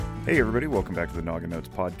Hey everybody, welcome back to the Noggin Notes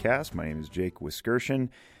podcast. My name is Jake Wiskershon.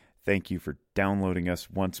 Thank you for downloading us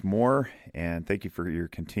once more, and thank you for your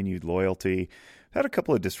continued loyalty. I've had a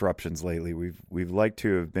couple of disruptions lately. We've liked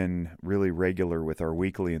to have been really regular with our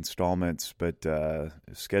weekly installments, but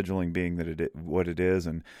scheduling being what it is,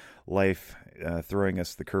 and life throwing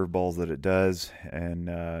us the curveballs that it does,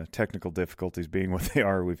 and technical difficulties being what they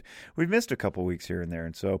are, we've missed a couple weeks here and there.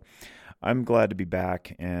 And so I'm glad to be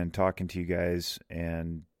back and talking to you guys.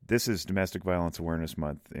 And this is Domestic Violence Awareness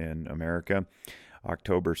Month in America.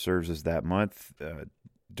 October serves as that month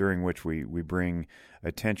during which we bring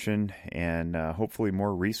attention and hopefully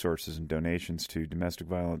more resources and donations to domestic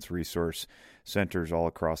violence resource centers all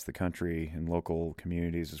across the country and local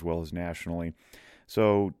communities as well as nationally.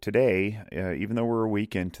 So today, even though we're a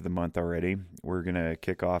week into the month already, we're going to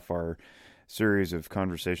kick off our series of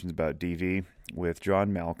conversations about DV with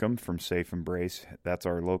John Malcolm from Safe Embrace. That's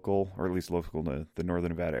our local, or at least local to the Northern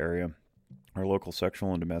Nevada area, our local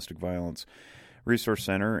sexual and domestic violence resource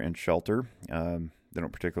center and shelter. They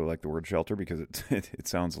don't particularly like the word shelter because it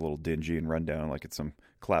sounds a little dingy and run down, like it's some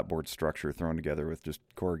clapboard structure thrown together with just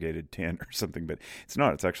corrugated tin or something, but it's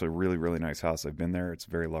not. It's actually a really, really nice house. I've been there. It's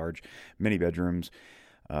very large, many bedrooms.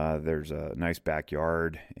 There's a nice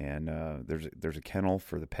backyard, and there's a kennel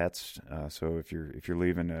for the pets. So if you're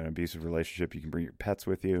leaving an abusive relationship, you can bring your pets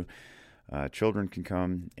with you. Children can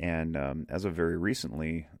come, and as of very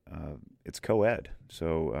recently, it's co-ed.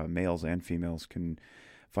 So males and females can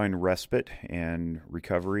find respite and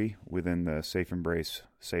recovery within the Safe Embrace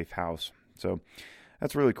Safe House. So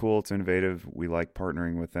that's really cool. It's innovative. We like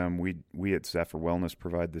partnering with them. We at Zephyr Wellness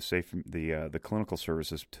provide the clinical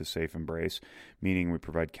services to Safe Embrace, meaning we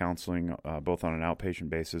provide counseling both on an outpatient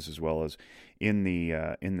basis as well as in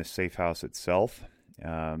the Safe House itself.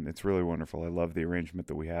 It's really wonderful. I love the arrangement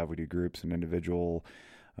that we have. We do groups and individual.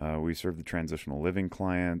 We serve the transitional living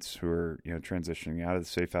clients who are transitioning out of the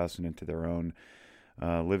Safe House and into their own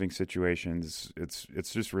living situations. It's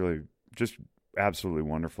just really just absolutely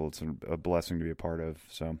wonderful. It's a blessing to be a part of.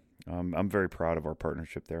 So I'm very proud of our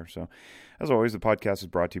partnership there. So as always, the podcast is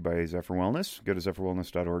brought to you by Zephyr Wellness. Go to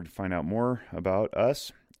zephyrwellness.org to find out more about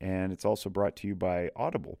us. And it's also brought to you by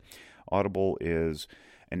Audible. Audible is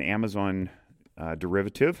an Amazon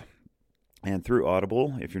derivative. And through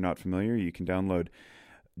Audible, if you're not familiar, you can download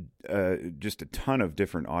just a ton of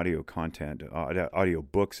different audio content. Audio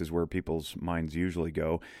books is where people's minds usually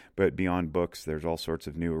go, but beyond books, there's all sorts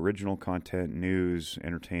of new original content, news,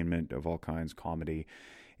 entertainment of all kinds, comedy,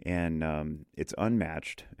 and it's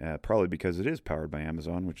unmatched, probably because it is powered by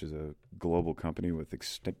Amazon, which is a global company with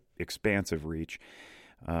expansive reach.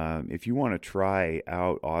 If you want to try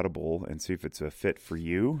out Audible and see if it's a fit for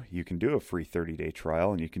you, you can do a free 30-day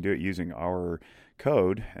trial, and you can do it using our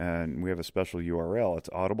code, and we have a special URL. It's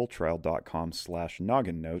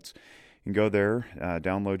audibletrial.com/nogginnotes. You can go there,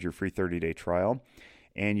 download your free 30-day trial,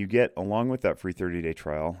 and you get, along with that free 30-day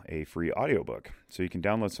trial, a free audiobook. So you can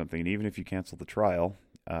download something, and even if you cancel the trial,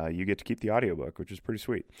 you get to keep the audiobook, which is pretty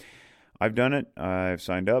sweet. I've done it. I've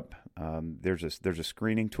signed up. There's a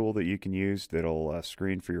screening tool that you can use that'll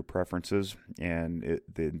screen for your preferences, and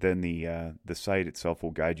then the site itself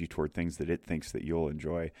will guide you toward things that it thinks that you'll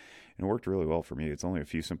enjoy. And it worked really well for me. It's only a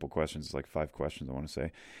few simple questions. It's like 5 questions, I want to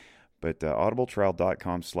say. But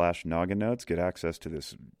audibletrial.com/nogginnotes, get access to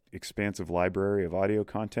this expansive library of audio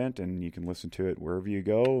content, and you can listen to it wherever you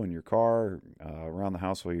go, in your car, around the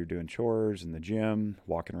house while you're doing chores, in the gym,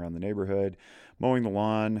 walking around the neighborhood, mowing the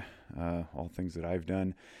lawn, all things that I've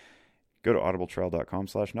done. Go to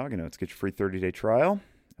audibletrial.com/nogginnotes, get your free 30-day trial.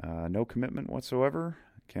 No commitment whatsoever.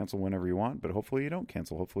 Cancel whenever you want, but hopefully you don't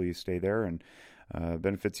cancel. Hopefully you stay there, and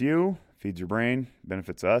benefits you, feeds your brain,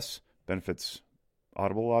 benefits us, benefits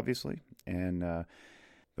Audible, obviously, and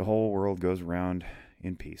the whole world goes around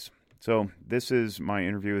in peace. So this is my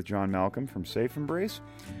interview with John Malcolm from Safe Embrace.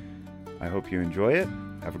 I hope you enjoy it.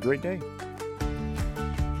 Have a great day.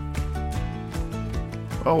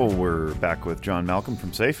 Oh, we're back with John Malcolm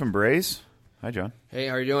from Safe Embrace. Hi, John. Hey,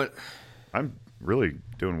 how are you doing? I'm really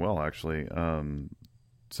doing well, actually.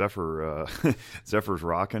 Zephyr's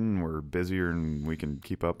rocking. We're busier than we can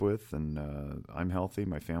keep up with, and I'm healthy.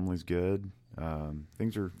 My family's good.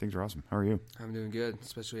 Things are awesome. How are you? I'm doing good,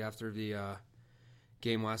 especially after the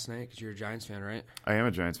game last night, because you're a Giants fan, right? I am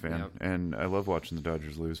a Giants fan, yep. And I love watching the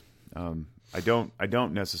Dodgers lose. I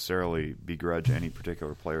don't necessarily begrudge any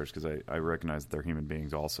particular players because I recognize that they're human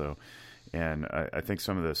beings also, and I think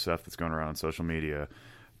some of the stuff that's going around on social media,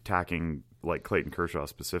 attacking like Clayton Kershaw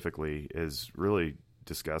specifically, is really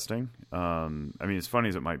disgusting. I mean, as funny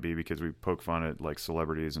as it might be, because we poke fun at like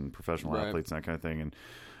celebrities and professional athletes and that kind of thing, and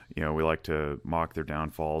we like to mock their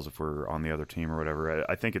downfalls if we're on the other team or whatever.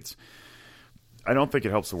 I don't think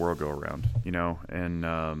it helps the world go around,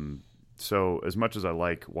 and so as much as I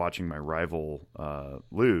like watching my rival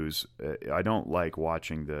lose, I don't like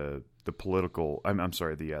watching the political. I'm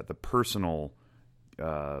sorry, the personal,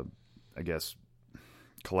 I guess,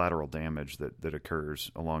 collateral damage that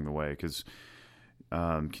occurs along the way. Because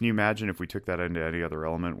can you imagine if we took that into any other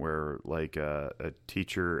element, where like a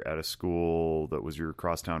teacher at a school that was your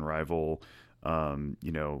crosstown rival,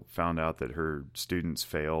 found out that her students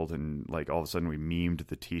failed, and like all of a sudden we memed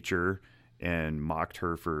the teacher and mocked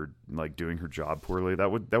her for like doing her job poorly.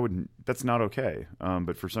 That's not okay.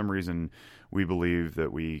 But for some reason we believe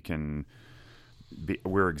that we're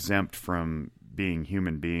exempt from being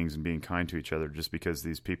human beings and being kind to each other just because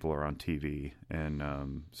these people are on TV.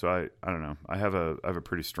 And so I don't know. I have a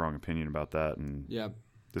pretty strong opinion about that. And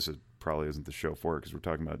this probably isn't the show for it because we're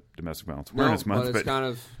talking about Domestic Violence Awareness Month.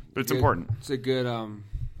 But it's important. It's a good,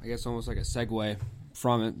 I guess, almost like a segue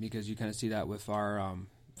from it, because you kind of see that with our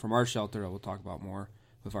from our shelter. We'll talk about more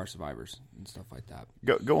with our survivors and stuff like that.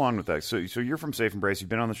 Go on with that. So you're from Safe Embrace. You've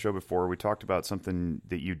been on the show before. We talked about something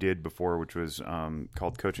that you did before, which was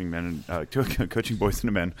called coaching boys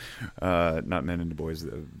into men, not men into boys.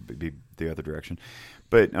 Be the other direction.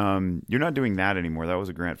 But you're not doing that anymore. That was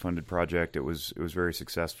a grant-funded project. It was very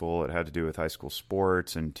successful. It had to do with high school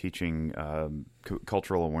sports and teaching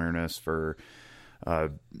cultural awareness for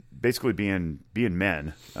basically being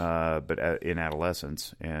men, but in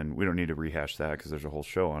adolescence. And we don't need to rehash that because there's a whole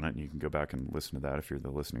show on it, and you can go back and listen to that if you're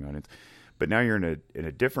the listening audience. But now you're in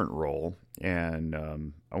a different role, and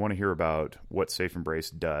I want to hear about what Safe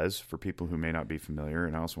Embrace does for people who may not be familiar,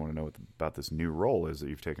 and I also want to know what about this new role is that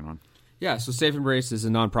you've taken on. Yeah, so Safe Embrace is a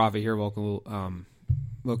nonprofit here local,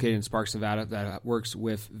 located in Sparks, Nevada, that works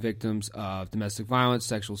with victims of domestic violence,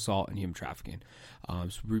 sexual assault, and human trafficking.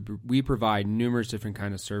 So we provide numerous different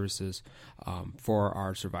kind of services for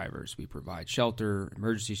our survivors. We provide shelter,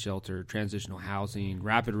 emergency shelter, transitional housing,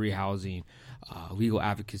 rapid rehousing, legal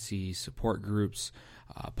advocacy, support groups,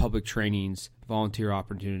 public trainings, volunteer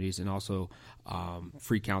opportunities, and also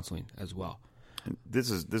free counseling as well. This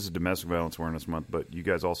is Domestic Violence Awareness Month, but you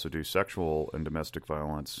guys also do sexual and domestic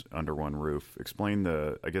violence under one roof. Explain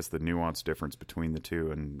the nuanced difference between the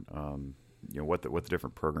two, and what the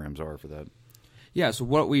different programs are for that. Yeah, so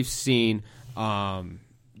what we've seen,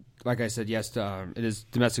 like I said, yes, it is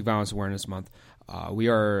Domestic Violence Awareness Month. We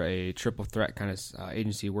are a triple threat kind of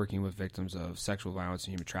agency working with victims of sexual violence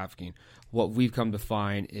and human trafficking. What we've come to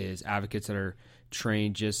find is advocates that are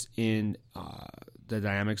trained just in the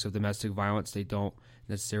dynamics of domestic violence. They don't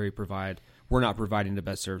necessarily we're not providing the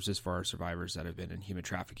best services for our survivors that have been in human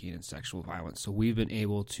trafficking and sexual violence. So we've been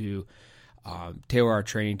able to tailor our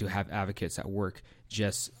training to have advocates that work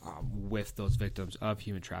just with those victims of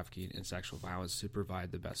human trafficking and sexual violence to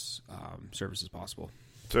provide the best services possible.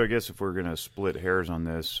 So I guess if we're going to split hairs on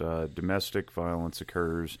this, domestic violence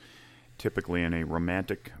occurs typically in a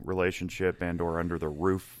romantic relationship and or under the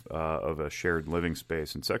roof of a shared living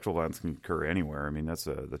space, and sexual violence can occur anywhere. I mean, that's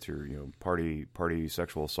your party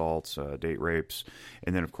sexual assaults, date rapes,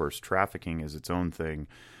 and then of course trafficking is its own thing.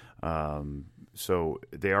 So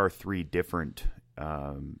they are three different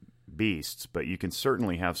beasts, but you can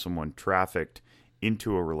certainly have someone trafficked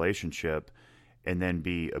into a relationship and then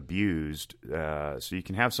be abused. So you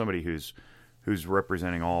can have somebody who's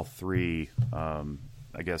representing all three.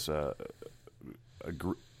 I guess I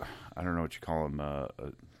don't know what you call them,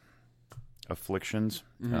 afflictions,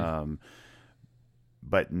 mm-hmm.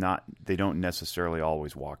 But they don't necessarily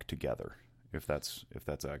always walk together. If that's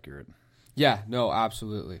accurate. Yeah. No.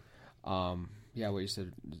 Absolutely. What you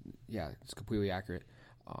said. Yeah, it's completely accurate.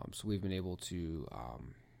 So we've been able to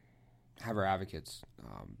have our advocates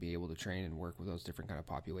be able to train and work with those different kind of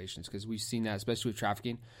populations, because we've seen that, especially with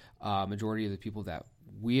trafficking. Majority of the people that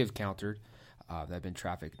we have countered that have been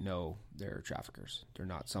trafficked know they're traffickers. They're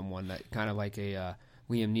not someone that kind of like a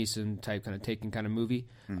Liam Neeson type kind of Taken kind of movie,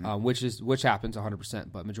 mm-hmm. Which happens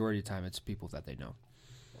 100%, but majority of the time it's people that they know.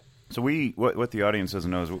 So what the audience doesn't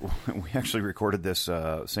know is we actually recorded this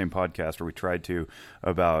same podcast, or we tried to,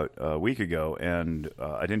 about a week ago, and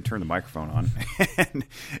I didn't turn the microphone on,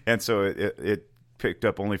 and so it picked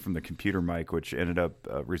up only from the computer mic, which ended up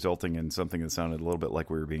resulting in something that sounded a little bit like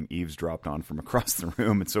we were being eavesdropped on from across the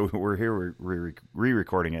room. And so we're here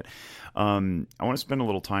re-recording it. I want to spend a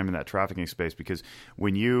little time in that trafficking space, because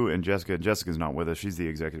when you and Jessica's not with us, she's the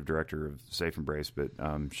executive director of Safe Embrace, but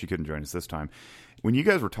she couldn't join us this time. When you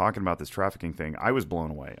guys were talking about this trafficking thing, I was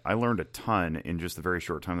blown away. I learned a ton in just the very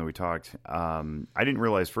short time that we talked. I didn't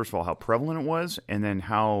realize, first of all, how prevalent it was, and then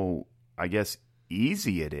how, I guess,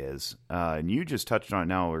 easy it is. And you just touched on it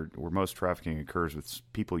now, where most trafficking occurs with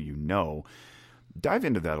people you know. Dive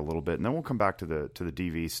into that a little bit, and then we'll come back to the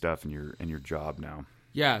DV stuff and your job now.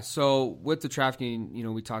 Yeah, so with the trafficking,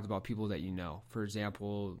 we talked about people that you know. For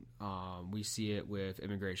example, we see it with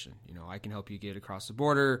immigration. I can help you get across the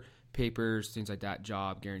border, papers, things like that,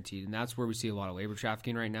 job guaranteed. And that's where we see a lot of labor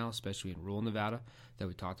trafficking right now, especially in rural Nevada that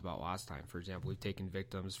we talked about last time. For example, we've taken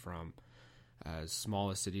victims from as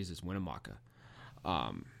small as cities as Winnemucca.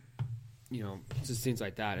 Just things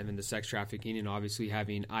like that. And then the sex trafficking, and obviously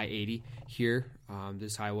having I-80 here,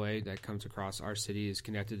 this highway that comes across our city is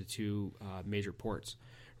connected to two major ports,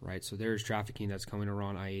 right? So there's trafficking that's coming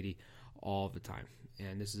around I-80 all the time.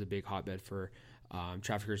 And this is a big hotbed for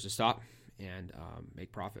traffickers to stop and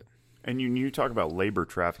make profit. And you talk about labor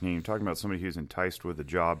trafficking, you're talking about somebody who's enticed with a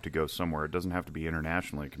job to go somewhere. It doesn't have to be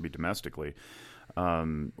internationally. It can be domestically.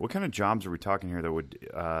 What kind of jobs are we talking here that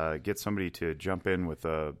would get somebody to jump in with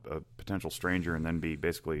a potential stranger and then be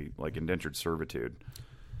basically like indentured servitude?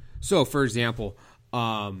 So, for example,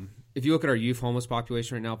 if you look at our youth homeless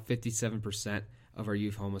population right now, 57% of our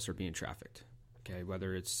youth homeless are being trafficked, okay,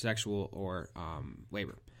 whether it's sexual or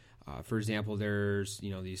labor. For example, there's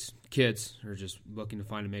these kids who are just looking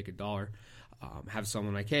to make a dollar. Have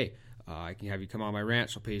someone like, hey, I can have you come on my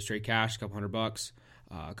ranch. I'll pay you straight cash, $200,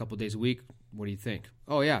 a couple days a week. What do you think?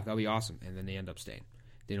 Oh yeah, that'll be awesome. And then they end up staying.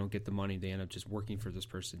 They don't get the money. They end up just working for this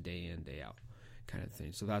person day in, day out, kind of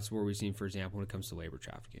thing. So that's where we've seen, for example, when it comes to labor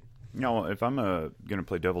trafficking. If I'm going to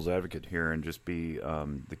play devil's advocate here and just be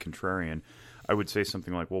the contrarian, I would say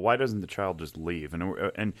something like, well, why doesn't the child just leave?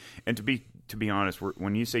 And to be honest,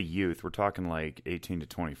 when you say youth, we're talking like 18 to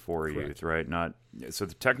 24 Correct. Youth, right?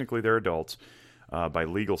 Technically they're adults by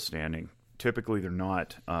legal standing. Typically they're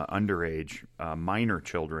not underage, minor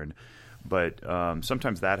children. But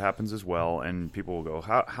sometimes that happens as well, and people will go,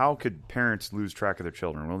 how could parents lose track of their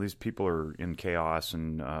children? Well, these people are in chaos,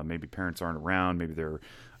 and maybe parents aren't around. Maybe they're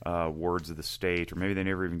wards of the state, or maybe they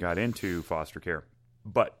never even got into foster care.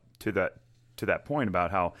 But to that point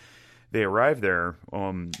about how they arrive there,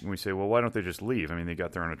 we say, well, why don't they just leave? I mean, they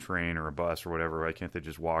got there on a train or a bus or whatever. Why can't they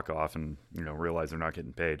just walk off and realize they're not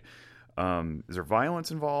getting paid? Is there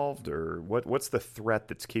violence involved, or what's the threat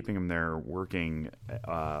that's keeping them there working,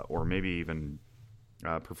 or maybe even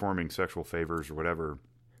performing sexual favors or whatever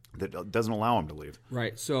that doesn't allow them to leave?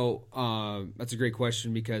 Right. So that's a great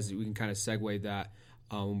question, because we can kind of segue that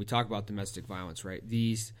when we talk about domestic violence, right?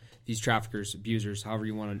 These traffickers, abusers, however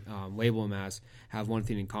you want to label them as, have one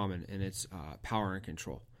thing in common, and it's power and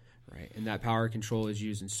control. Right, and that power control is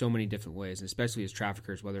used in so many different ways, and especially as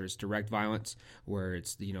traffickers, whether it's direct violence, where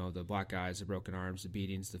it's the black eyes, the broken arms, the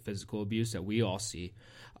beatings, the physical abuse that we all see,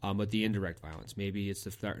 but the indirect violence. Maybe it's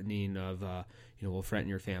the threatening of, we'll threaten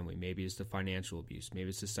your family. Maybe it's the financial abuse. Maybe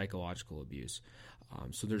it's the psychological abuse.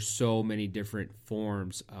 So there's so many different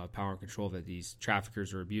forms of power and control that these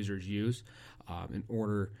traffickers or abusers use in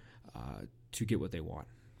order to get what they want.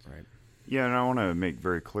 Right. Yeah, and I want to make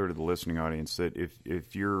very clear to the listening audience that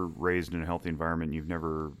if you're raised in a healthy environment and you've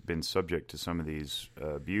never been subject to some of these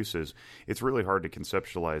abuses, it's really hard to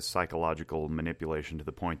conceptualize psychological manipulation to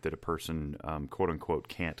the point that a person, quote-unquote,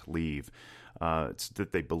 can't leave. It's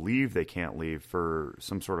that they believe they can't leave for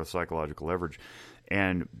some sort of psychological leverage.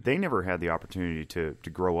 And they never had the opportunity to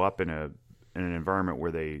grow up in an environment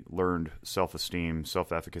where they learned self-esteem,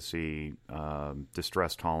 self-efficacy,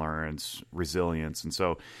 distress tolerance, resilience. And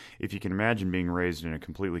so if you can imagine being raised in a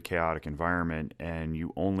completely chaotic environment and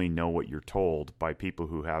you only know what you're told by people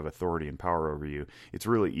who have authority and power over you, it's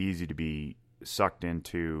really easy to be sucked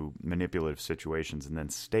into manipulative situations and then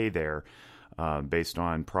stay there based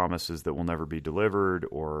on promises that will never be delivered,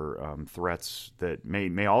 or threats that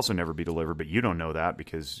may also never be delivered, but you don't know that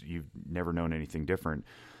because you've never known anything different.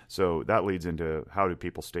 So that leads into how do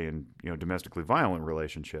people stay in domestically violent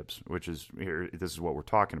relationships, which is here. This is what we're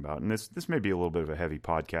talking about, and this may be a little bit of a heavy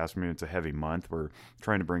podcast. I mean, it's a heavy month. We're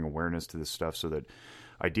trying to bring awareness to this stuff so that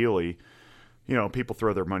ideally, people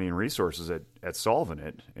throw their money and resources at solving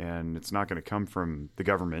it, and it's not going to come from the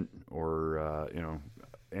government or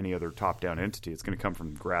any other top-down entity. It's going to come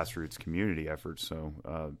from grassroots community efforts. So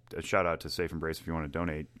a shout out to Safe Embrace if you want to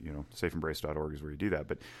donate. Safeembrace.org is where you do that.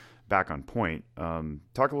 But back on point,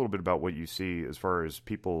 talk a little bit about what you see as far as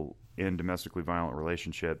people in domestically violent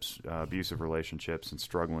relationships, abusive relationships, and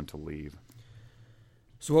struggling to leave.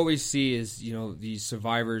 So what we see is, these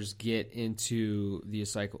survivors get into the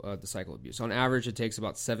cycle of abuse. On average, it takes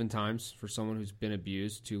about 7 times for someone who's been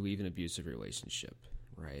abused to leave an abusive relationship,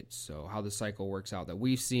 right? So how the cycle works out that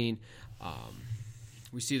we've seen,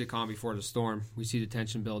 we see the calm before the storm. We see the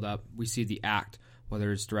tension build up. We see the act whether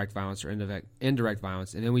it's direct violence or indirect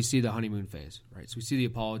violence. And then we see the honeymoon phase, right? So we see the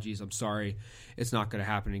apologies. I'm sorry. It's not going to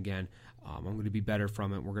happen again. I'm going to be better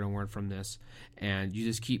from it. We're going to learn from this. And you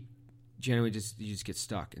just keep generally you just get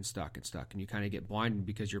stuck and stuck and stuck. And you kind of get blinded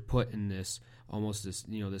because you're put in this almost this,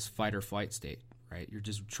 this fight or flight state, right? You're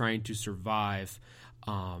just trying to survive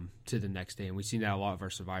to the next day. And we've seen that a lot of our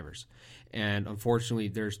survivors. And unfortunately,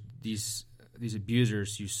 there's these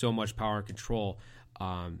abusers use so much power and control.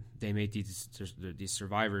 They make these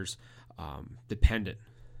survivors dependent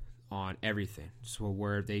on everything. So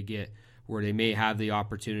where they may have the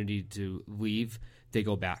opportunity to leave, they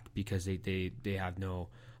go back because they have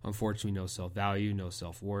unfortunately no self-value, no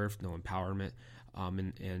self-worth, no empowerment,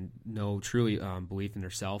 and no truly belief in their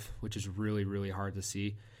self, which is really, really hard to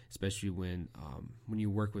see, especially when you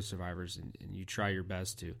work with survivors and you try your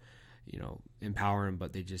best to, empower them,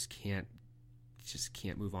 but they just can't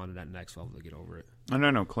move on to that next level to get over it. And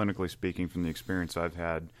I know, clinically speaking, from the experience I've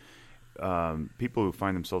had, people who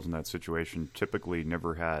find themselves in that situation typically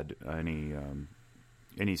never had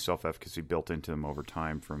any self-efficacy built into them over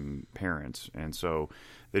time from parents, and so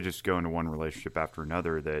they just go into one relationship after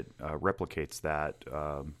another that replicates that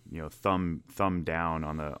thumb down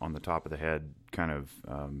on the top of the head kind of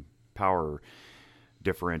power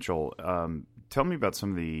differential. Tell me about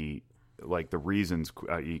some of the reasons,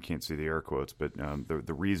 you can't see the air quotes, but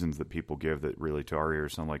the reasons that people give that really to our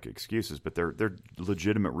ears sound like excuses, but they're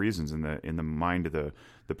legitimate reasons in the mind of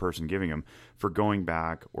the person giving them for going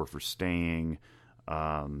back or for staying.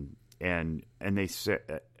 And they say,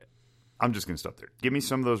 I'm just going to stop there. Give me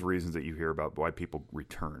some of those reasons that you hear about why people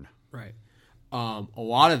return. Right. A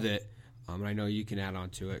lot of it, and I know you can add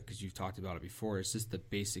on to it because you've talked about it before, it's just the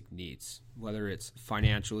basic needs, whether it's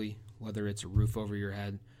financially, whether it's a roof over your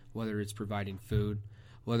head, whether it's providing food,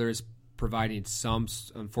 whether it's providing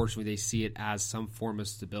unfortunately they see it as some form of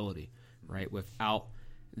stability, right? Without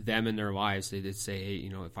them in their lives, they did say,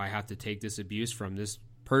 hey, if I have to take this abuse from this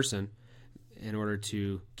person in order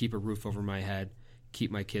to keep a roof over my head,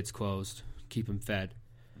 keep my kids closed, keep them fed,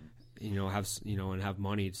 and have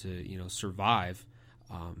money to, survive,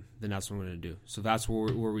 then that's what I'm going to do. So that's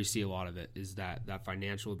where we see a lot of it is that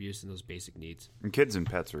financial abuse and those basic needs. And kids and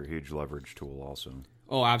pets are a huge leverage tool also.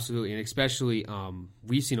 Oh, absolutely. And especially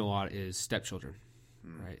we've seen a lot is stepchildren,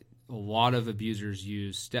 right? A lot of abusers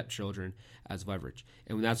use stepchildren as leverage.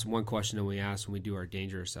 And that's one question that we ask when we do our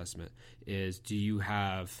danger assessment is, do you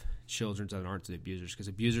have children that aren't the abusers? Because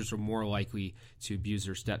abusers are more likely to abuse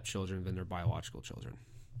their stepchildren than their biological children.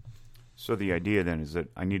 So the idea then is that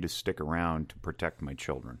I need to stick around to protect my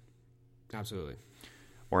children. Absolutely.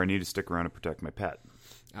 Or I need to stick around to protect my pet.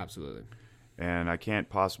 Absolutely. And I can't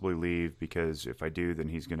possibly leave because if I do, then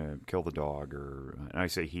he's going to kill the dog. And I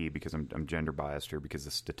say he because I'm gender biased here because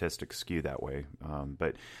the statistics skew that way.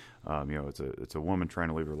 But it's a woman trying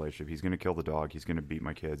to leave a relationship. He's going to kill the dog. He's going to beat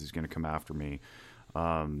my kids. He's going to come after me.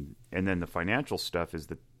 And then the financial stuff is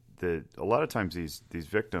that a lot of times these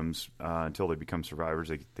victims until they become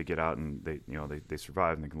survivors, they get out and they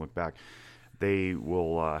survive and they can look back. They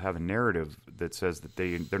will have a narrative that says that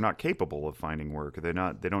they're not capable of finding work, or they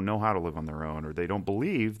don't know how to live on their own, or they don't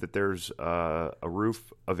believe that there's a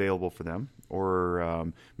roof available for them,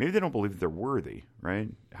 or maybe they don't believe that they're worthy. Right?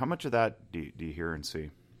 How much of that do you hear and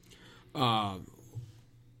see? I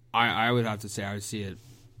would have to say I would see it,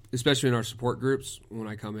 especially in our support groups. When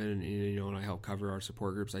I come in and I help cover our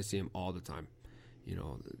support groups, I see them all the time.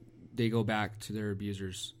 They go back to their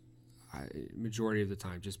abusers majority of the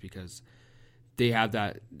time just because they have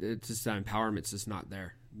that. It's just that empowerment's just not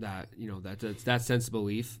there. That that sense of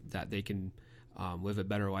belief that they can live a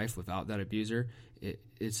better life without that abuser.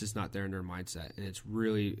 It's just not there in their mindset, and it's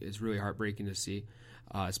really heartbreaking to see,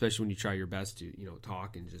 especially when you try your best to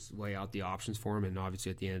talk and just lay out the options for them. And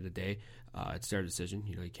obviously, at the end of the day, it's their decision.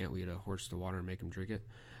 You can't lead a horse to water and make them drink it.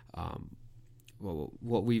 Well,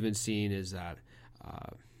 what we've been seeing is that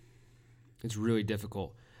it's really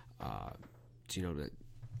difficult to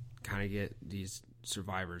kind of get these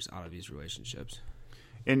survivors out of these relationships.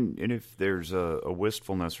 And if there's a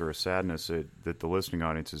wistfulness or a sadness that the listening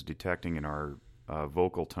audience is detecting in our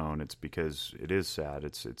vocal tone, it's because it is sad.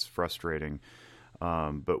 It's frustrating.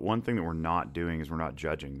 But one thing that we're not doing is we're not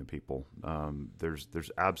judging the people.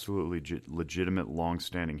 There's absolutely legitimate,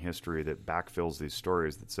 long-standing history that backfills these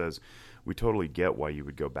stories that says we totally get why you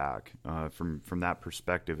would go back. From that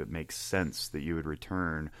perspective, it makes sense that you would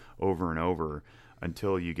return over and over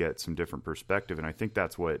until you get some different perspective. And I think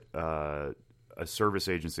that's what a service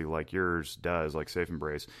agency like yours does, like Safe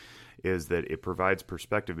Embrace, is that it provides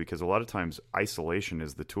perspective, because a lot of times isolation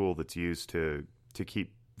is the tool that's used to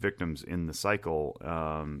keep victims in the cycle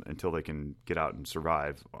until they can get out and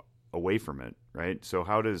survive away from it, right? So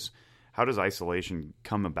how does isolation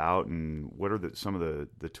come about, and what are some of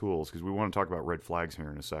the tools? Because we want to talk about red flags here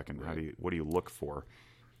in a second. Right. What do you look for?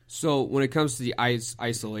 So when it comes to the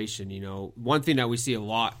isolation, one thing that we see a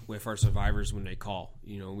lot with our survivors when they call,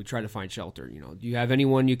 we try to find shelter. Do you have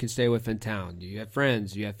anyone you can stay with in town? Do you have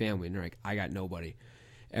friends? Do you have family? And they're like, I got nobody.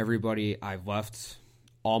 Everybody, I've left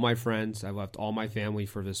all my friends. I've left all my family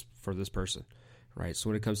for this person, right? So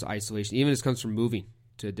when it comes to isolation, even this comes from moving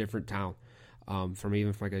to a different town,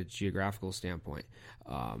 from like a geographical standpoint,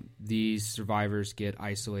 these survivors get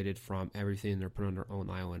isolated from everything. They're put on their own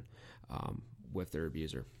island with their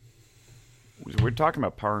abuser. We're talking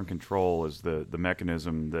about power and control as the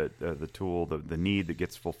mechanism, that the tool, the need that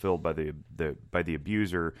gets fulfilled by the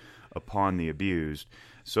abuser upon the abused.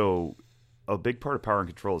 So a big part of power and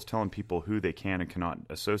control is telling people who they can and cannot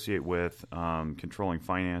associate with, controlling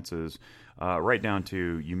finances, right down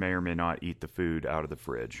to you may or may not eat the food out of the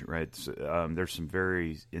fridge, right? There's some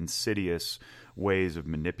very insidious ways of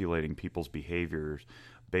manipulating people's behaviors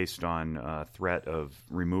based on threat of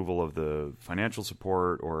removal of the financial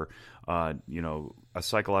support, or a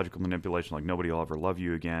psychological manipulation, like nobody will ever love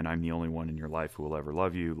you again. I'm the only one in your life who will ever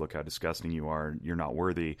love you. Look how disgusting you are. You're not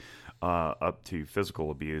worthy. Up to physical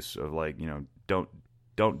abuse of like,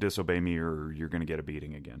 don't disobey me or you're going to get a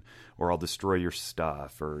beating again, or I'll destroy your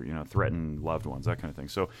stuff, or threaten loved ones, that kind of thing.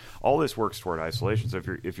 So all this works toward isolation. So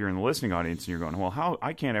if you're in the listening audience and you're going, well, how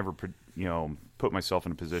I can't ever put myself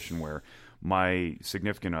in a position where my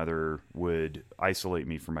significant other would isolate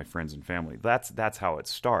me from my friends and family. That's how it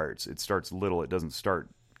starts. It starts little. It doesn't start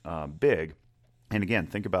big. And again,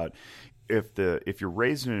 think about if you're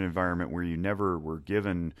raised in an environment where you never were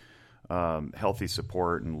given healthy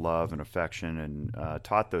support and love and affection and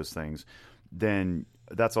taught those things, then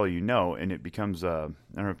that's all and it becomes I don't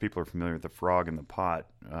know if people are familiar with the frog in the pot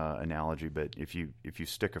analogy, but if you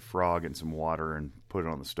stick a frog in some water and put it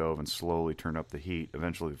on the stove and slowly turn up the heat,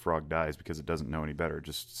 eventually the frog dies because it doesn't know any better. It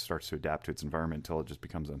just starts to adapt to its environment until it just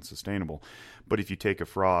becomes unsustainable. But if you take a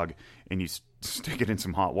frog and you stick it in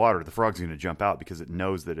some hot water, the frog's going to jump out because it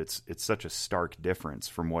knows that it's such a stark difference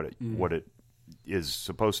from what it is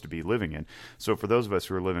supposed to be living in. So for those of us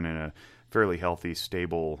who are living in a fairly healthy,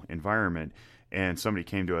 stable environment, and somebody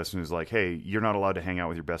came to us and was like, hey, you're not allowed to hang out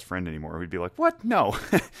with your best friend anymore, we'd be like, what? No,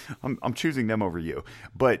 I'm choosing them over you.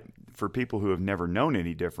 But for people who have never known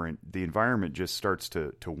any different, the environment just starts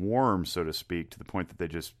to warm, so to speak, to the point that they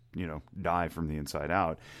just, die from the inside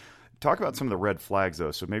out. Talk about some of the red flags, though.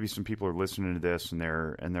 So maybe some people are listening to this and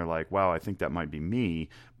they're like, wow, I think that might be me,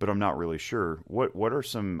 but I'm not really sure. What are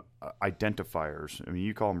some identifiers? I mean,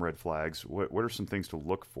 you call them red flags. What are some things to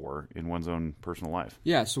look for in one's own personal life?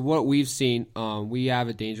 Yeah, so what we've seen, we have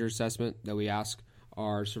a danger assessment that we ask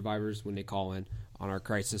our survivors when they call in on our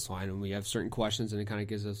crisis line, and we have certain questions, and it kind of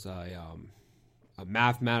gives us a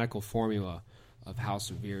mathematical formula of how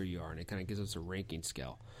severe you are, and it kind of gives us a ranking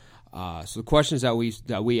scale. So the questions that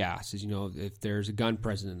we ask is, if there's a gun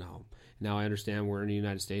present in the home. Now I understand we're in the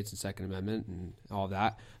United States and Second Amendment and all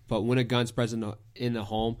that, but when a gun's present in the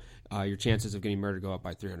home, your chances of getting murdered go up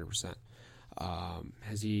by 300%.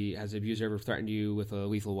 Has the abuser ever threatened you with a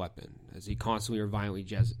lethal weapon? Is he constantly or violently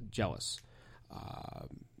jealous?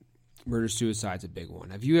 Murder-suicide's a big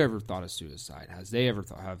one. Have you ever thought of suicide? Have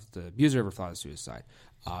the abuser ever thought of suicide?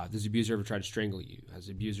 Does the abuser ever try to strangle you? Has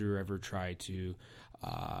the abuser ever tried to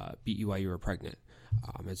beat you while you were pregnant?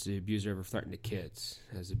 Has the abuser ever threatened the kids?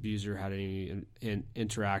 Has the abuser had any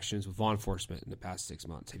interactions with law enforcement in the past 6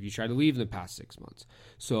 months? Have you tried to leave in the past 6 months?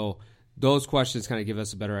 So those questions kind of give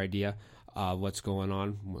us a better idea of what's going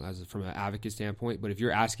on from an advocate standpoint. But if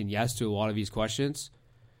you're asking yes to a lot of these questions,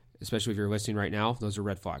 especially if you're listening right now, those are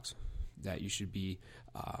red flags that you should be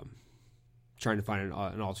trying to find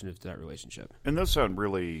an alternative to that relationship. And those sound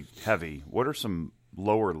really heavy. What are some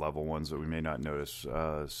lower level ones that we may not notice?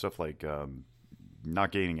 Stuff like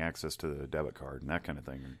not gaining access to the debit card and that kind of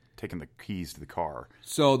thing, or taking the keys to the car.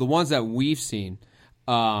 So the ones that we've seen,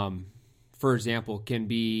 for example, can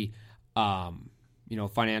be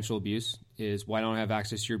financial abuse. Is why don't I have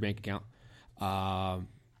access to your bank account?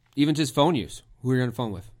 Even just phone use. Who are you on the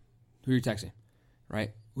phone with? Who are you texting?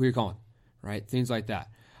 Right? Who are you calling? Right? Things like that.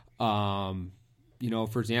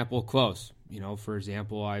 For example, clothes. For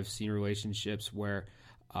example, I've seen relationships where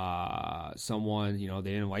someone, they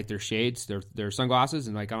didn't like their shades, their sunglasses,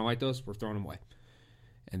 and like, I don't like those, we're throwing them away.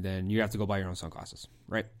 And then you have to go buy your own sunglasses,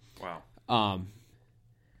 right? Wow.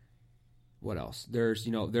 What else? There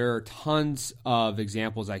are tons of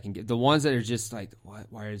examples I can get. The ones that are just like, what?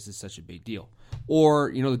 Why is this such a big deal?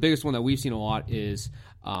 Or, the biggest one that we've seen a lot is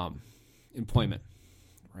employment,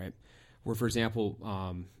 right? Where, for example,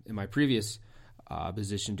 in my previous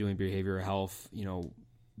position doing behavioral health,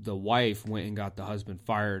 the wife went and got the husband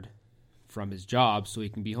fired from his job so he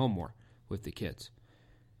can be home more with the kids.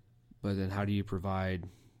 But then how do you provide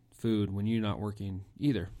food when you're not working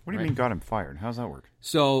either? What do you mean got him fired? How's that work?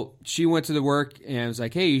 So she went to the work and was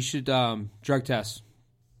like, hey, you should drug test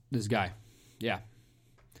this guy. Yeah.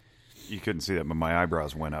 You couldn't see that, but my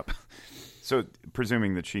eyebrows went up. So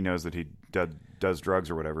presuming that she knows that he does drugs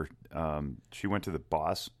or whatever, she went to the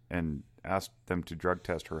boss and asked them to drug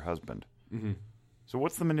test her husband. Mm-hmm. So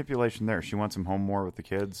what's the manipulation there? She wants him home more with the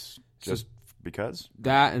kids just because?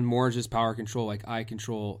 That and more just power control. Like, I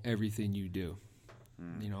control everything you do.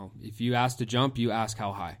 If you ask to jump, you ask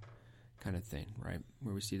how high, kind of thing, right?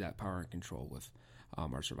 Where we see that power and control with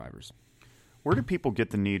our survivors. Where do people get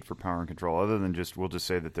the need for power and control, other than we'll just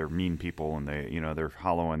say that they're mean people and they're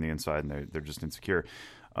hollow on the inside and they're just insecure?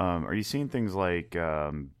 Are you seeing things like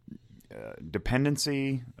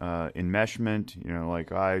dependency, enmeshment?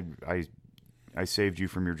 Like I saved you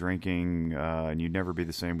from your drinking, and you'd never be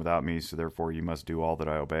the same without me, so therefore you must do all that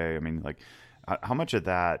I obey. I mean, like, how much of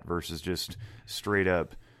that versus just straight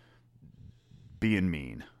up being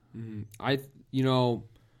mean? Mm-hmm.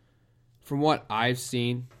 From what I've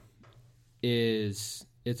seen, it's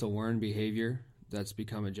a learned behavior that's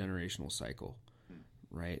become a generational cycle,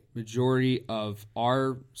 right? Majority of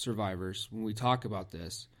our survivors, when we talk about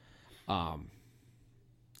this, they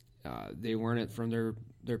learn it from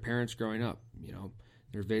their parents growing up.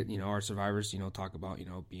 Our survivors, talk about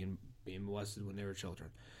being molested when they were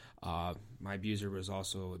children. My abuser was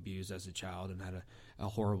also abused as a child and had a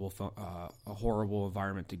horrible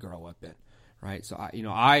environment to grow up in, right? So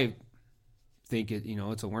I think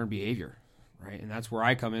it's a learned behavior, right? And that's where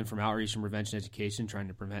I come in from outreach and prevention education, trying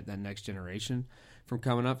to prevent that next generation from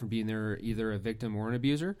coming up, from being either a victim or an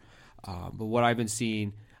abuser. But what I've been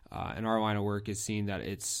seeing in our line of work is seeing that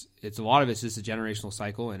it's a lot of it's just a generational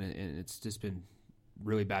cycle, and it's just been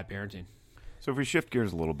really bad parenting. So if we shift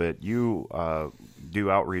gears a little bit, you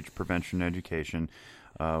do outreach, prevention, education.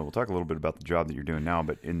 We'll talk a little bit about the job that you're doing now,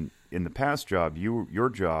 but in the past job, your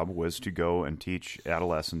job was to go and teach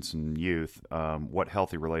adolescents and youth what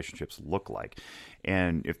healthy relationships look like.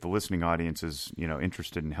 And if the listening audience is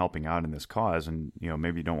interested in helping out in this cause, and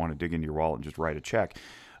maybe you don't want to dig into your wallet and just write a check,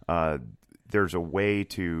 there's a way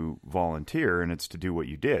to volunteer, and it's to do what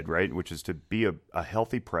you did, right? Which is to be a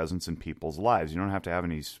healthy presence in people's lives. You don't have to have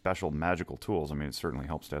any special magical tools. I mean, it certainly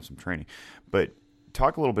helps to have some training. But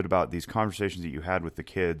talk a little bit about these conversations that you had with the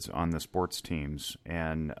kids on the sports teams,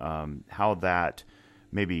 and how that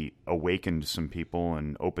maybe awakened some people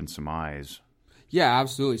and opened some eyes. Yeah,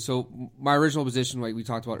 absolutely. So my original position, like we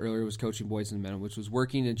talked about earlier, was coaching boys and men, which was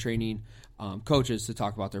working and training coaches to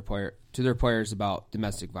talk about their players about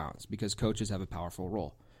domestic violence, because coaches have a powerful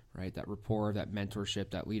role, right? That rapport, that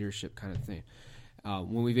mentorship, that leadership kind of thing.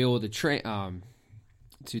 When we've been able to train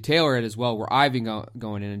to tailor it as well, where I've been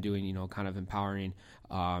going in and doing kind of empowering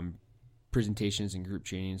presentations and group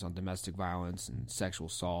trainings on domestic violence and sexual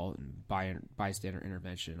assault and bystander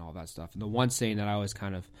intervention and all that stuff. And the one saying that I always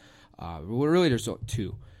kind of really there's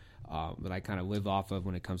two that I kind of live off of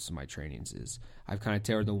when it comes to my trainings is I've kind of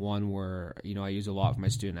tailored the one where I use a lot for my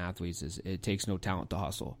student athletes is it takes no talent to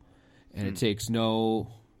hustle, and it takes no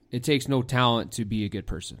talent to be a good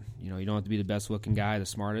person. You don't have to be the best looking guy, the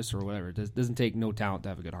smartest or whatever. It doesn't take no talent to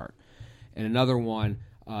have a good heart. And another one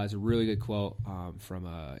is a really good quote from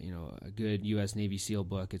a good U.S. Navy SEAL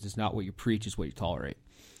book. It's not what you preach, it's what you tolerate.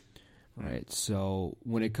 Right. So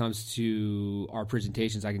when it comes to our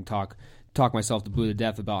presentations, I can talk myself to blue to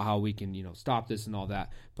death about how we can, stop this and all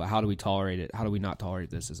that. But how do we tolerate it? How do we not tolerate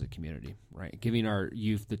this as a community? Right. Giving our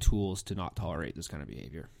youth the tools to not tolerate this kind of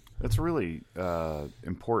behavior. That's really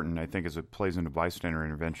important, I think, as it plays into bystander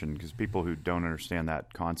intervention, because people who don't understand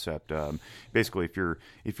that concept, basically,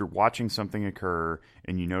 if you're watching something occur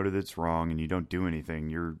and you know that it's wrong and you don't do anything,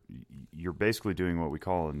 you're basically doing what we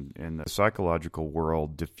call in the psychological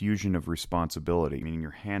world diffusion of responsibility, meaning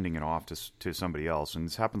you're handing it off to somebody else. And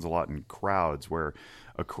this happens a lot in crowds, where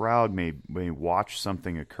a crowd may watch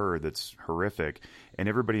something occur that's horrific, and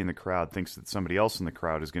everybody in the crowd thinks that somebody else in the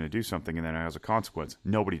crowd is going to do something, and then as a consequence,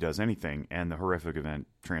 nobody does anything, and the horrific event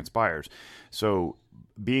transpires. So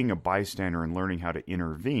being a bystander and learning how to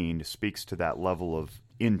intervene speaks to that level of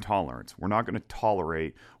intolerance. We're not going to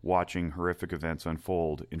tolerate watching horrific events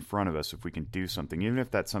unfold in front of us if we can do something, even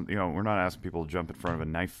if that's something, we're not asking people to jump in front of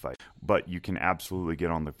a knife fight, but you can absolutely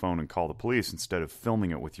get on the phone and call the police instead of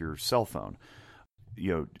filming it with your cell phone.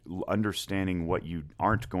 Understanding what you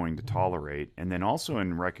aren't going to tolerate, and then also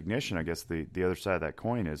in recognition, I guess the other side of that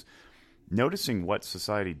coin is noticing what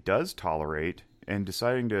society does tolerate and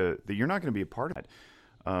deciding that you're not going to be a part of it.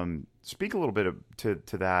 Speak a little bit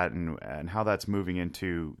to that and how that's moving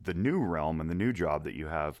into the new realm and the new job that you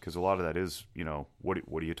have, because a lot of that is, what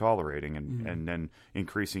are you tolerating, and then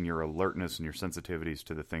increasing your alertness and your sensitivities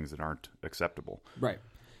to the things that aren't acceptable. Right.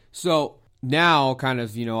 So now kind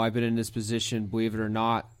of, I've been in this position, believe it or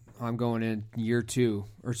not, I'm going in year 3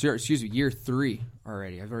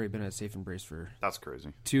 already. I've already been at Safe Embrace for that's crazy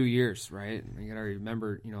 2 years, right? I gotta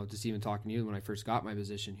remember, just even talking to you when I first got my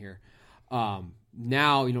position here.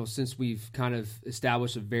 Now, since we've kind of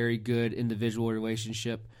established a very good individual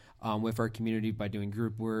relationship with our community by doing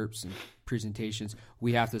group works and presentations,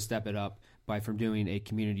 we have to step it up from doing a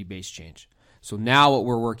community-based change. So now what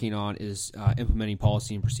we're working on is implementing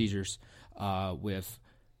policy and procedures with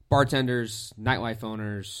bartenders, nightlife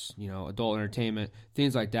owners, adult entertainment,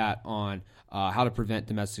 things like that on how to prevent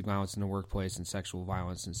domestic violence in the workplace and sexual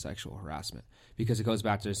violence and sexual harassment. Because it goes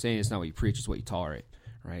back to saying it's not what you preach, it's what you tolerate,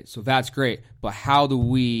 right? So that's great, but how do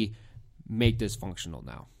we make this functional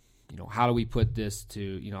now? How do we put this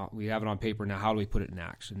to, we have it on paper now, how do we put it in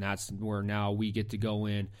action? That's where now we get to go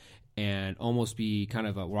in and almost be kind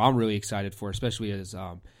of what I'm really excited for, especially as,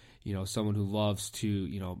 someone who loves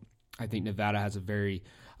to, I think Nevada has a very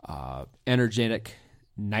energetic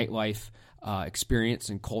nightlife experience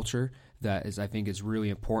and culture that I think is really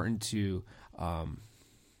important to,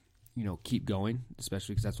 keep going,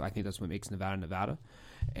 especially because I think that's what makes Nevada.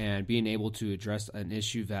 And being able to address an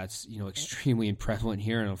issue that's, extremely prevalent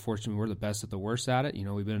here. And unfortunately, we're the best at the worst at it.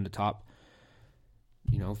 We've been in the top,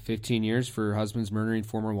 15 years for husbands murdering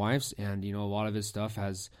former wives. And, a lot of this stuff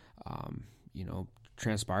has,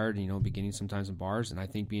 transpired, beginning sometimes in bars. And I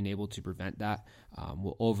think being able to prevent that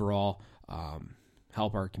will overall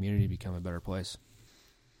help our community become a better place.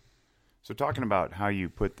 So talking about how you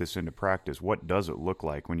put this into practice, what does it look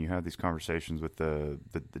like when you have these conversations with the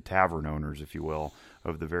tavern owners, if you will,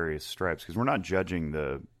 of the various stripes? Because we're not judging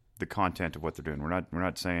the content of what they're doing. We're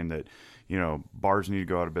not saying that, bars need to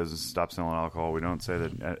go out of business, stop selling alcohol. We don't say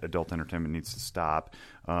that adult entertainment needs to stop.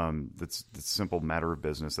 That's a simple matter of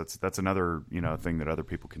business. That's another, thing that other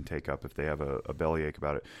people can take up if they have a bellyache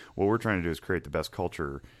about it. What we're trying to do is create the best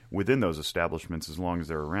culture within those establishments as long as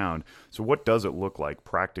they're around. So what does it look like,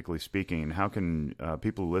 practically speaking? How can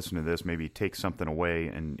people who listen to this maybe take something away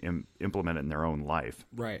and implement it in their own life?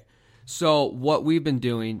 Right. So what we've been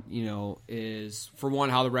doing, is, for one,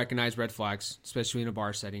 how to recognize red flags, especially in a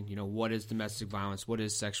bar setting. What is domestic violence? What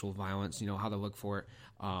is sexual violence? How to look for it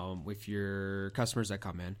with your customers that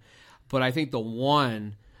come in. But I think the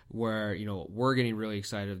one where, we're getting really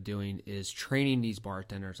excited of doing is training these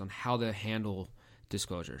bartenders on how to handle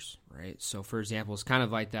disclosures, right? So, for example, it's kind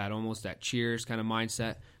of like that, almost that Cheers kind of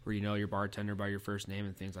mindset where you know your bartender by your first name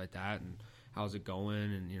and things like that, and how's it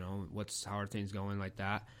going, and, how are things going like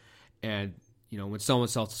that. And, when someone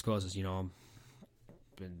self-discloses, I've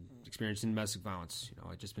been experiencing domestic violence,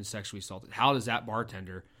 I've just been sexually assaulted. How does that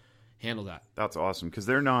bartender handle that? That's awesome, because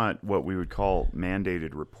they're not what we would call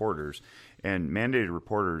mandated reporters. And mandated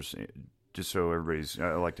reporters, just so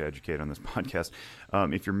I like to educate on this podcast,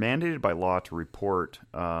 if you're mandated by law to report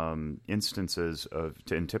instances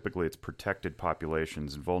and typically it's protected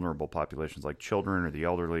populations and vulnerable populations like children or the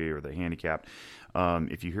elderly or the handicapped,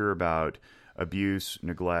 if you hear about abuse,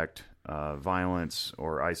 neglect, violence,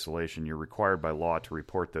 or isolation, you're required by law to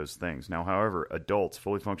report those things. Now, however, adults,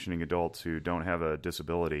 fully functioning adults who don't have a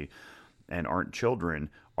disability and aren't children,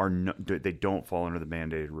 they don't fall under the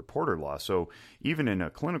mandated reporter law. So even in a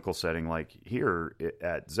clinical setting like here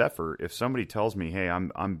at Zephyr, if somebody tells me, hey,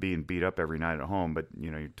 I'm being beat up every night at home, but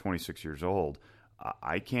you're 26 years old,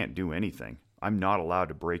 I can't do anything. I'm not allowed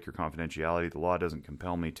to break your confidentiality. The law doesn't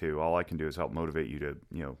compel me to. All I can do is help motivate you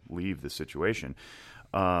to, leave the situation.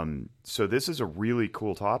 So this is a really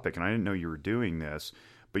cool topic, and I didn't know you were doing this,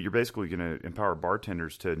 but you're basically going to empower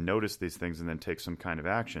bartenders to notice these things and then take some kind of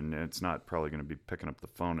action. And it's not probably going to be picking up the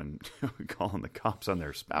phone and calling the cops on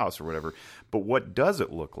their spouse or whatever. But what does it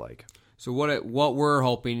look like? So what we're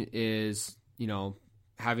hoping is,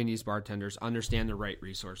 having these bartenders understand the right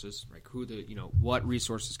resources, like what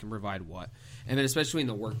resources can provide what. And then especially in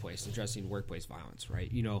the workplace, addressing workplace violence, right?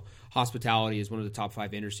 Hospitality is one of the top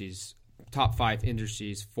five industries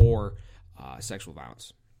for sexual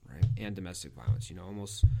violence, right? And domestic violence,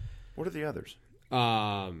 almost. What are the others?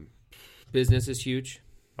 Business is huge.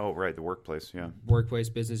 Oh, right. The workplace. Yeah. Workplace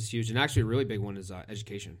business is huge. And actually a really big one is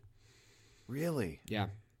education. Really? Yeah.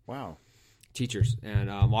 Wow. Teachers. And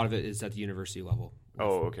a lot of it is at the university level.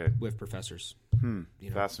 Okay. With professors.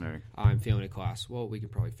 Fascinating. I'm failing a class. Well, we can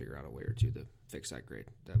probably figure out a way or two to fix that grade.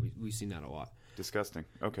 We've seen that a lot. Disgusting.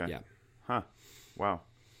 Okay. Yeah. Huh. Wow.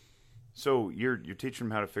 So you're teaching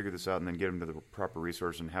them how to figure this out and then get them to the proper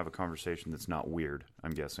resource and have a conversation that's not weird,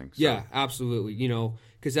 I'm guessing. So. Yeah, absolutely.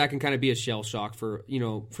 Because that can kind of be a shell shock for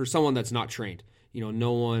someone that's not trained.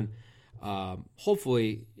 No one,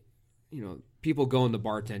 hopefully, people go into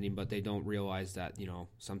bartending, but they don't realize that,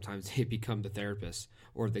 sometimes they become the therapist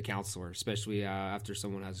or the counselor, especially after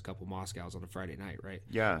someone has a couple Moscows on a Friday night, right?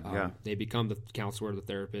 Yeah. They become the counselor or the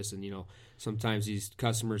therapist, and, sometimes these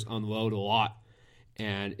customers unload a lot,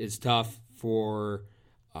 and it's tough for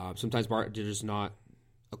sometimes bartenders not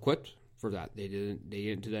equipped for that. They get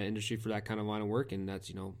into that industry for that kind of line of work, and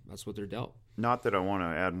that's what they're dealt. Not that I want to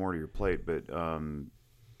add more to your plate, but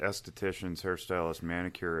estheticians, hairstylists,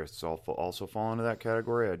 manicurists also fall into that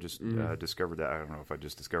category. I just discovered that. I don't know if I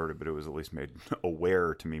just discovered it, but it was at least made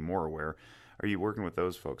more aware. Are you working with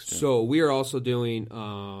those folks too? So we are also doing,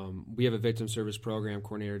 we have a victim service program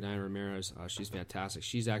coordinator, Diana Ramirez. She's fantastic.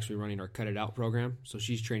 She's actually running our Cut It Out program. So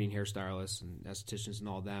she's training hairstylists and estheticians and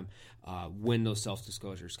all of them when those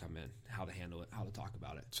self-disclosures come in, how to handle it, how to talk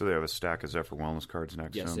about it. So they have a stack of Zephyr Wellness cards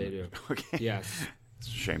next to them? Yes, they do. Okay. Yes. It's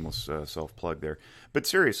a shameless self-plug there. But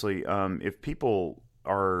seriously, if people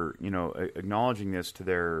are acknowledging this to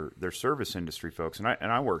their service industry folks, and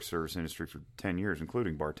I worked service industry for 10 years,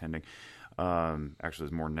 including bartending. Actually,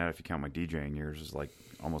 it's more than that if you count my DJing years. It's like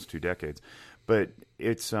almost 2 decades. But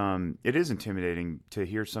it is intimidating to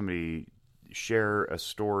hear somebody share a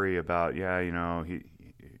story about,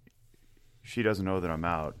 she doesn't know that I'm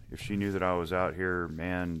out. If she knew that I was out here,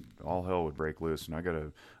 man, all hell would break loose, and I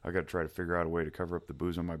gotta try to figure out a way to cover up the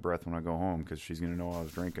booze on my breath when I go home, because she's gonna know I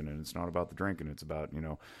was drinking, and it's not about the drinking, it's about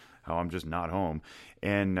how I'm just not home.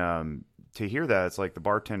 And to hear that, it's like the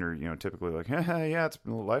bartender, typically like, yeah,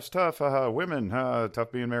 life's tough, women,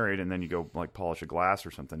 tough being married, and then you go like polish a glass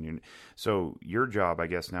or something. So your job, I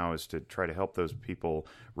guess, now is to try to help those people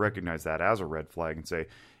recognize that as a red flag and say,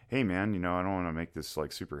 hey, man, I don't want to make this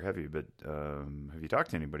like super heavy, but have you talked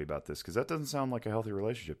to anybody about this? Because that doesn't sound like a healthy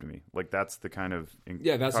relationship to me. Like that's the kind of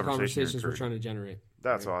that's the conversations we're trying to generate.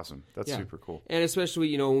 That's right? Awesome. That's super cool. And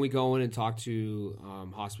especially when we go in and talk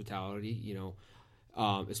to hospitality,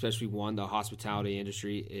 especially the hospitality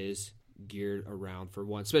industry is geared around, for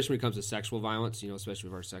one, especially when it comes to sexual violence, especially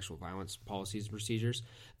with our sexual violence policies and procedures,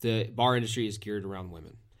 the bar industry is geared around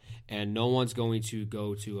women, and no one's going to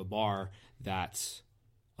go to a bar that's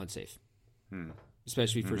unsafe.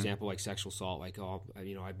 Especially, for example, like sexual assault, like,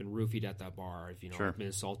 I've been roofied at that bar, if, Sure. I've been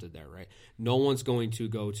assaulted there, right? No one's going to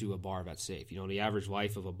go to a bar that's safe. The average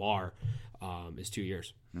life of a bar is 2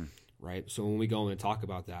 years, right? So when we go in and talk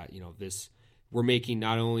about that, we're making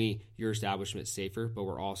not only your establishment safer, but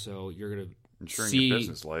you're going to ensuring your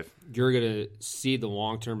business life. You're going to see the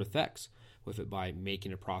long-term effects with it by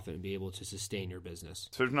making a profit and be able to sustain your business.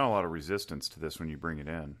 So there's not a lot of resistance to this when you bring it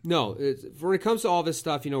in. No, when it comes to all this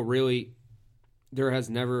stuff, really, we've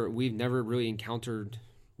never really encountered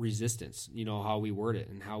resistance. How we word it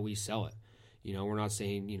and how we sell it. We're not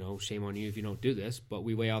saying, shame on you if you don't do this, but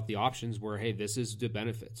we weigh out the options where, hey, this is the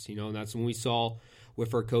benefits. And that's when we saw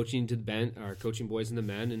with our coaching our coaching boys and the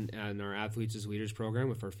men, and our athletes as leaders program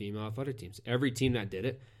with our female athletic teams. Every team that did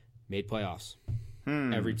it made playoffs.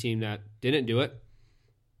 Every team that didn't do it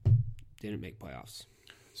didn't make playoffs.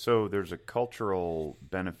 So there's a cultural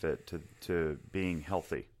benefit to being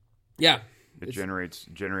healthy. Yeah. It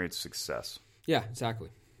generates success. Yeah, exactly.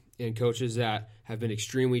 And coaches that have been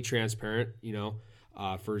extremely transparent,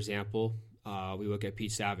 for example, we look at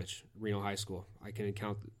Pete Savage, Reno High School. I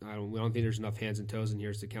don't think there's enough hands and toes in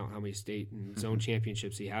here to count how many state and zone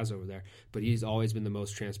championships he has over there. But he's always been the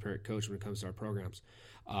most transparent coach when it comes to our programs.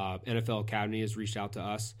 NFL Academy has reached out to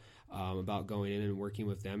us about going in and working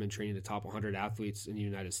with them and training the top 100 athletes in the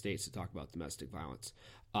United States to talk about domestic violence.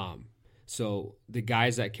 So the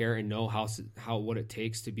guys that care and know what it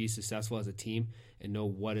takes to be successful as a team and know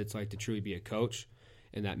what it's like to truly be a coach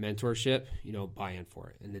and that mentorship, buy in for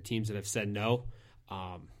it. And the teams that have said no,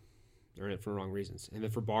 they're in it for the wrong reasons. And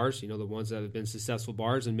then for bars, the ones that have been successful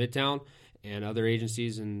bars in Midtown and other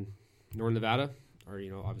agencies in Northern Nevada are,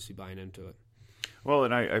 obviously buying into it. Well,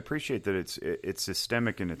 and I appreciate that it's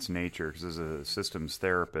systemic in its nature, because as a systems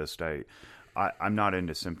therapist, I'm not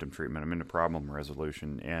into symptom treatment. I'm into problem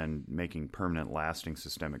resolution and making permanent, lasting,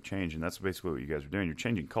 systemic change. And that's basically what you guys are doing. You're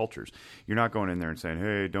changing cultures. You're not going in there and saying,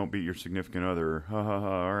 hey, don't beat your significant other. Ha, ha,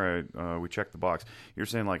 ha. All right, we checked the box. You're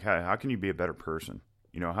saying, like, hey, how can you be a better person?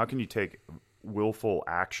 How can you take willful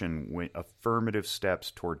action, affirmative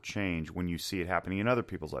steps toward change when you see it happening in other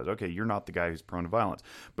people's lives? Okay, you're not the guy who's prone to violence,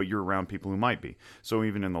 but you're around people who might be. So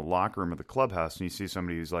even in the locker room of the clubhouse, and you see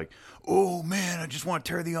somebody who's like, oh man, I just want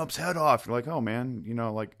to tear the ump's head off. You're like, oh man,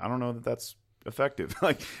 I don't know that that's effective.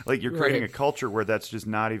 like you're creating a culture where that's just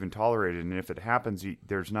not even tolerated. And if it happens,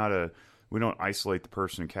 we don't isolate the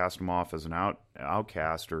person and cast them off as an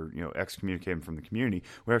outcast or excommunicate them from the community.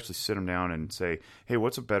 We actually sit them down and say, hey,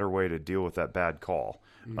 what's a better way to deal with that bad call?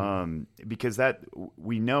 Because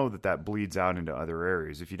we know that bleeds out into other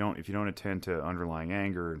areas. If you don't attend to underlying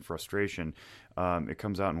anger and frustration, it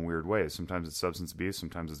comes out in weird ways. Sometimes it's substance abuse,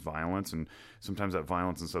 sometimes it's violence, and sometimes that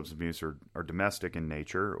violence and substance abuse are domestic in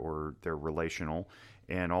nature or they're relational,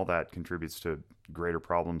 and all that contributes to greater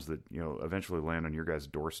problems that eventually land on your guys'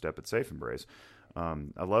 doorstep at Safe Embrace.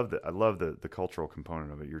 I love the cultural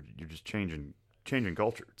component of it. You're just changing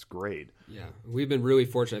culture. It's great. Yeah, we've been really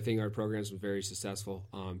fortunate. I think our program's been very successful.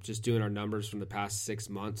 Just doing our numbers from the past 6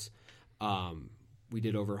 months, we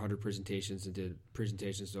did over 100 presentations and did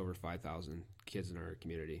presentations to over 5,000 kids in our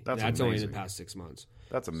community. That's only in the past 6 months.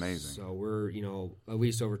 That's amazing. So we're at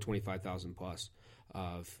least over 25,000 plus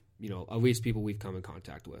of at least people we've come in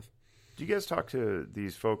contact with. Do you guys talk to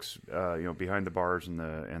these folks behind the bars and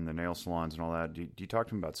the nail salons and all that? Do you talk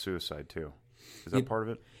to them about suicide too? Is that part of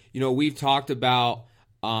it? We've talked about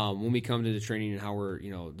when we come to the training and how we're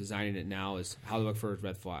designing it now is how to look for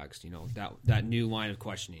red flags. That new line of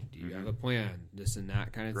questioning. Do you have a plan? This and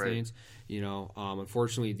that kind of things.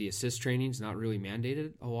 Unfortunately, the assist training is not really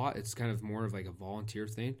mandated a lot. It's kind of more of like a volunteer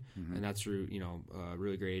thing, and that's through a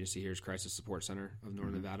really great agency here is Crisis Support Center of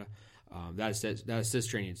Northern Nevada. That assist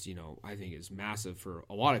training is I think is massive for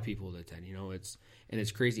a lot of people to attend.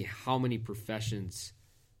 It's crazy how many professions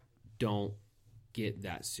don't get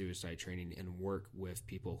that suicide training and work with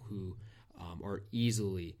people who are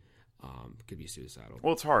easily could be suicidal.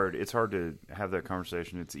 Well, it's hard. It's hard to have that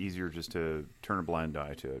conversation. It's easier just to turn a blind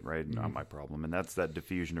eye to it, right? Not my problem. And that's that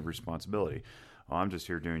diffusion of responsibility. Oh, I'm just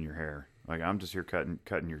here doing your hair. Like I'm just here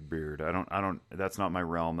cutting your beard. I don't. That's not my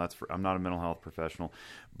realm. I'm not a mental health professional.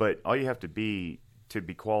 But all you have to be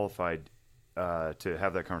qualified to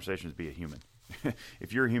have that conversation is be a human.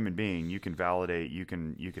 If you're a human being, you can validate, you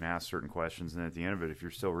can ask certain questions, and at the end of it, if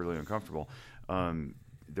you're still really uncomfortable,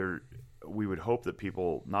 we would hope that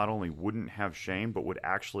people not only wouldn't have shame, but would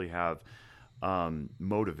actually have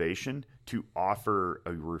motivation to offer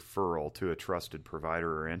a referral to a trusted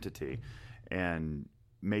provider or entity, and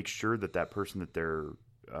make sure that person that they're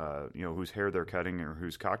whose hair they're cutting or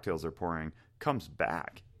whose cocktails they're pouring comes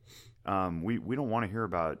back. We don't want to hear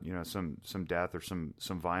about some death or some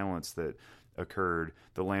violence that occurred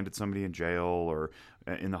that landed somebody in jail or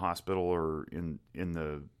in the hospital or in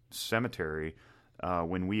the cemetery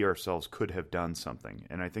when we ourselves could have done something.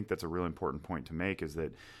 And I think that's a really important point to make, is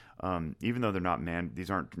that even though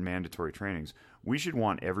these aren't mandatory trainings, we should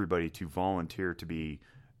want everybody to volunteer to be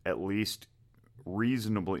at least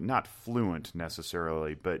reasonably, not fluent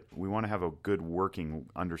necessarily, but we want to have a good working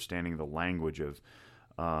understanding of the language of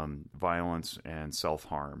violence and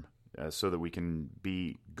self-harm, so that we can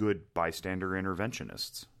be good bystander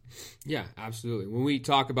interventionists. Yeah, absolutely. When we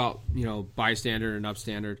talk about bystander and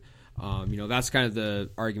upstander, that's kind of the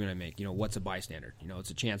argument I make. What's a bystander? It's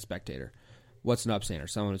a chance spectator. What's an upstander?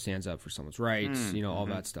 Someone who stands up for someone's rights. All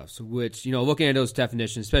that stuff. So, which looking at those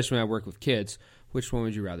definitions, especially when I work with kids, which one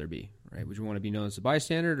would you rather be? Right? Would you want to be known as a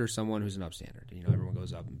bystander or someone who's an upstander? Everyone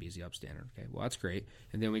goes up and be the upstander. Okay, well, that's great.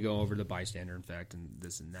 And then we go over the bystander effect and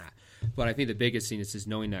this and that. But I think the biggest thing is just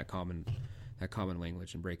knowing that common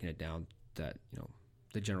language and breaking it down that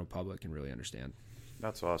the general public can really understand.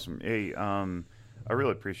 That's awesome. Hey, I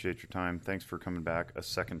really appreciate your time. Thanks for coming back a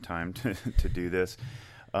second time to do this.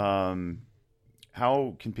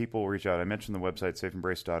 How can people reach out? I mentioned the website,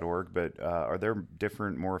 safeembrace.org, but are there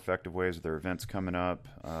different, more effective ways? Are there events coming up?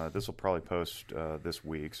 This will probably post this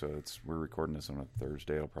week, so we're recording this on a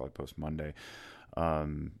Thursday. It'll probably post Monday.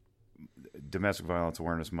 Domestic Violence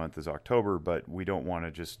Awareness Month is October, but we don't want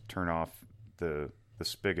to just turn off the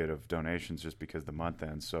spigot of donations just because the month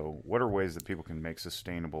ends. So what are ways that people can make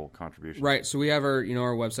sustainable contributions? Right. So we have our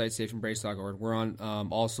website, safeembrace.org. We're on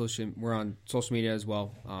we're on social media as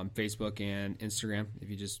well, Facebook and Instagram. If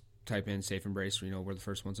you just type in Safe Embrace, we're the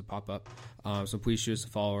first ones to pop up. So please shoot us a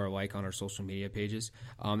follow or a like on our social media pages.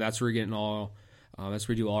 That's where we're getting that's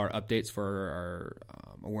where we do all our updates for our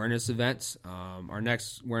awareness events. Our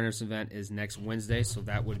next awareness event is next Wednesday, so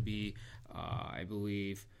that would be, I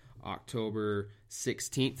believe, October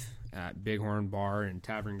 16th at Bighorn Bar and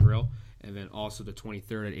Tavern Grill, and then also the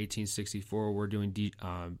 23rd at 1864. We're doing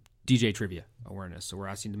DJ trivia awareness. So we're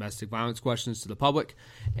asking domestic violence questions to the public,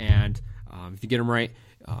 and if you get them right,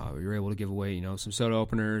 you're able to give away, some soda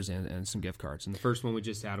openers and some gift cards. And the first one we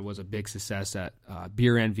just had was a big success at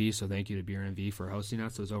Beer NV. So thank you to Beer NV for hosting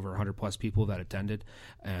us. There's over 100 plus people that attended,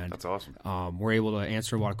 and that's awesome. We're able to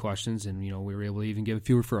answer a lot of questions, and we were able to even give a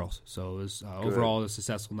few referrals. So it was overall a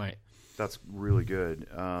successful night. That's really good.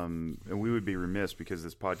 And we would be remiss, because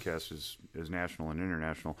this podcast is national and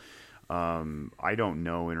international. I don't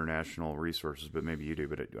know international resources, but maybe you do.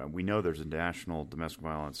 But we know there's a national domestic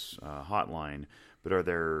violence hotline. But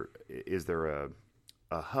is there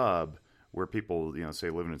a hub where people, say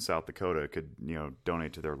living in South Dakota could,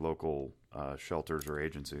 donate to their local shelters or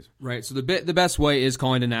agencies? Right. So the best way is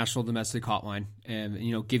calling the National Domestic Hotline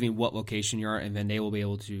and, giving what location you are, and then they will be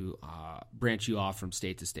able to branch you off from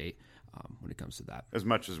state to state. When it comes to that. As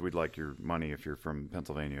much as we'd like your money if you're from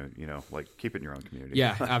Pennsylvania, keep it in your own community.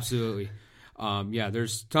 Yeah, absolutely.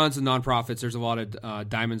 There's tons of nonprofits. There's a lot of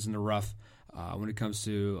diamonds in the rough when it comes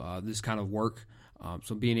to this kind of work.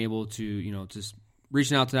 So being able to, just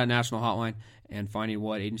reaching out to that national hotline and finding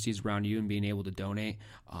what agencies around you and being able to donate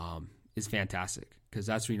is fantastic. Because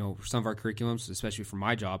that's, for some of our curriculums, especially for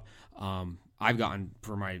my job, I've gotten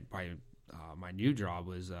for my new job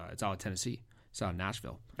was it's out of Tennessee. It's out of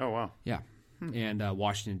Nashville. Oh, wow. Yeah. And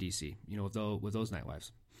Washington, D.C., with those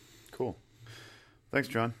nightlives. Cool. Thanks,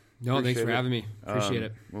 John. No, Appreciate thanks for having me. Appreciate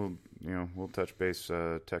it. We'll touch base,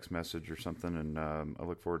 text message or something, and I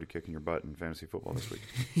look forward to kicking your butt in fantasy football this week.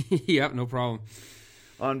 Yep, no problem.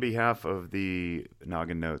 On behalf of the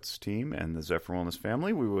Noggin Notes team and the Zephyr Wellness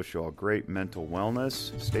family, we wish you all great mental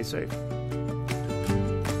wellness. Stay safe.